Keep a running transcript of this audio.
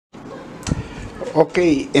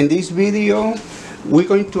Okay, in this video we're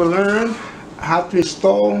going to learn how to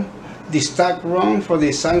install the stock ROM for the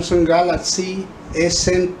Samsung Galaxy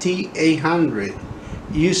T800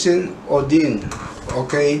 using Odin.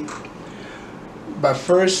 Okay, but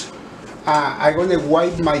first I'm going to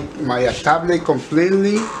wipe my tablet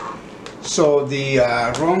completely so the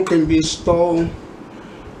ROM can be installed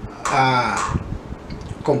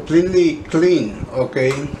completely clean.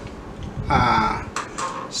 Okay,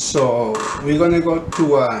 so we're gonna go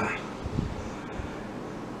to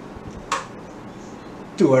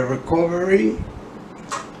a recovery.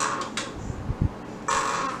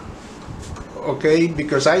 Okay,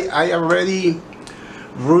 because I already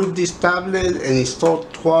root this tablet and installed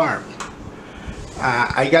twrp.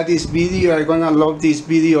 I got this video. I'm gonna load this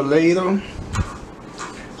video later.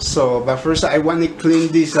 So, but first I want to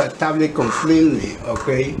clean this tablet completely.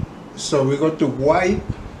 Okay, so we go to wipe,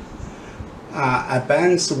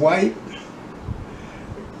 advanced wipe,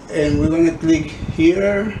 and we're gonna click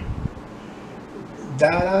here,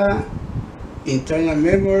 data, internal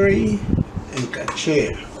memory, and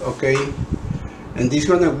cache. Okay, and this is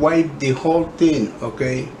gonna wipe the whole thing.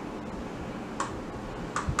 Okay,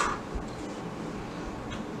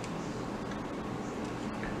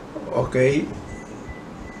 okay,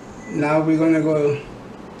 now we're gonna go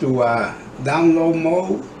to download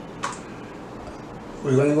mode.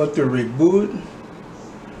 We're gonna go to reboot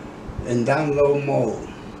and download mode.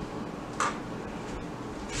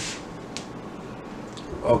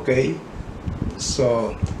 Okay,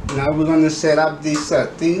 so now we're gonna set up this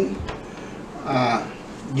thing.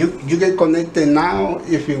 You get connected now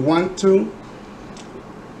if you want to.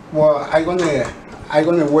 Well, I'm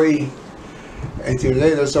gonna wait until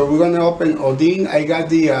later. So we're gonna open Odin. I got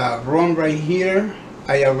the ROM right here.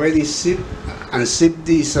 I already unzipped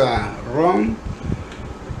this ROM,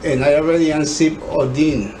 and I already unzipped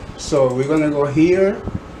Odin. So we're gonna go here,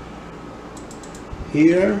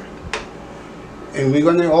 and we're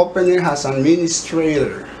gonna open it as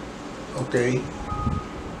administrator. Okay,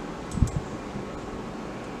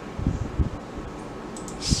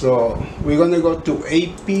 so we're gonna go to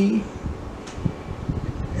AP,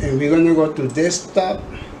 and we're gonna go to desktop,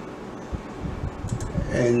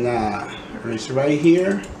 and it's right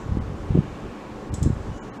here,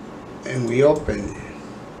 and we open it,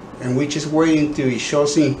 and we just wait until it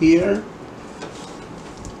shows in here,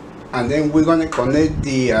 and then we're gonna connect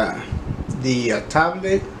the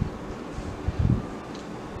tablet.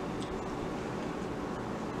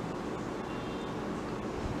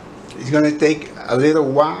 It's gonna take a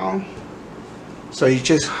little while, so you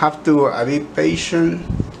just have to be patient.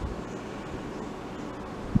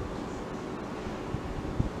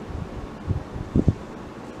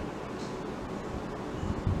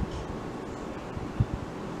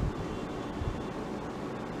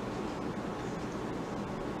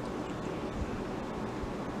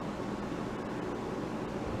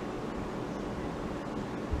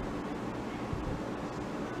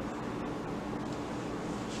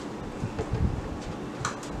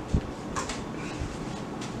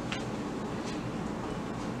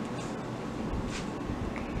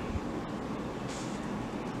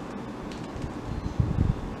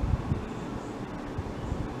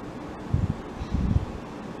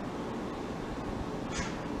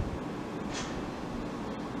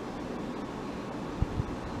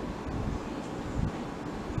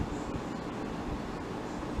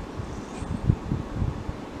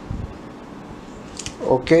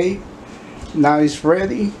 Okay, now it's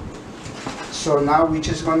ready. So now we're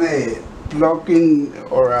just gonna plug in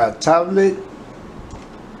our tablet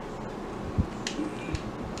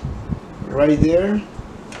right there,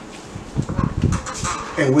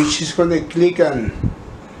 and we're just gonna click on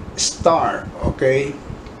start. Okay,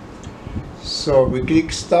 so we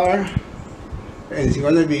click start, and it's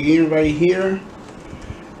gonna begin right here,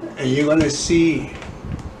 and you're gonna see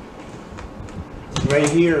right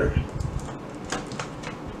here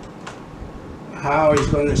how it's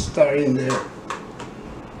going to start in there.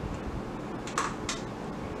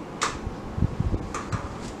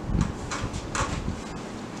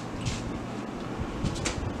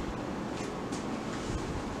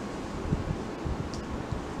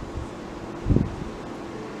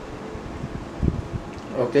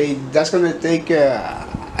 Okay, that's going to take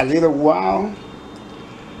a little while.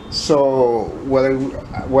 So what I'm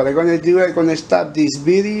going to do, I'm going to stop this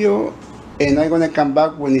video, and I'm gonna come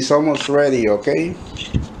back when it's almost ready. Okay,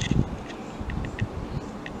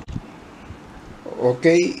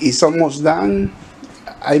 it's almost done.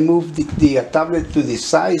 I moved the tablet to the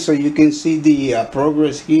side so you can see the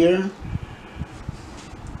progress here.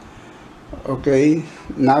 Okay,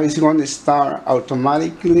 now it's going to start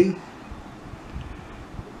automatically.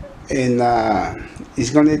 and it's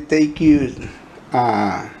gonna take you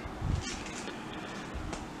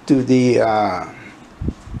to the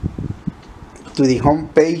home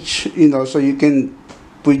page, you know, so you can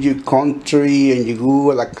put your country and your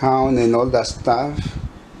Google account and all that stuff.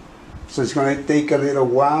 So it's gonna take a little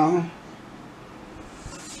while.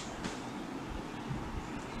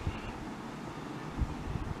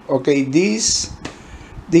 Okay, this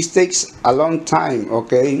takes a long time.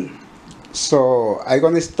 Okay, so I'm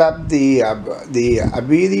gonna stop the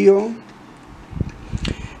video,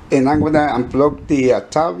 and I'm gonna unplug the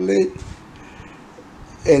tablet,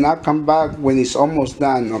 and I'll come back when it's almost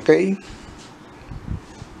done. Okay.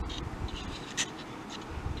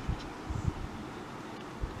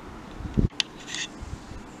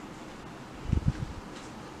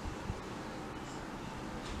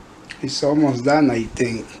 It's almost done, I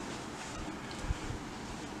think.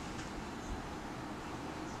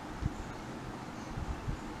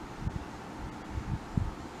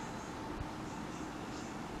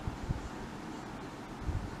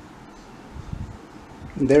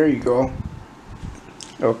 There you go.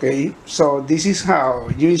 Okay, so this is how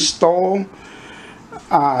you install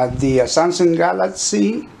the Samsung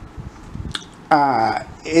Galaxy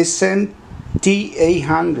SM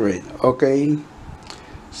T800. Okay,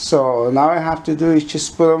 so now I have to do is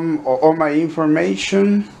just put on all my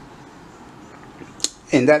information,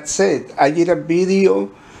 and that's it. I did a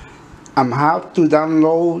video on how to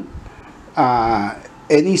download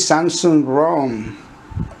any Samsung ROM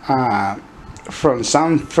from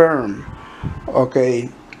some firm. Okay,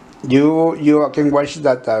 you can watch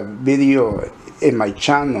that video in my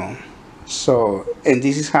channel. So, and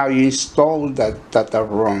this is how you install that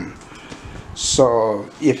ROM. So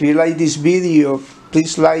if you like this video,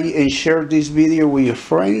 please like and share this video with your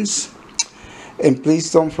friends, and please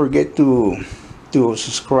don't forget to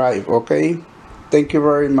subscribe. Okay, thank you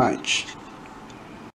very much.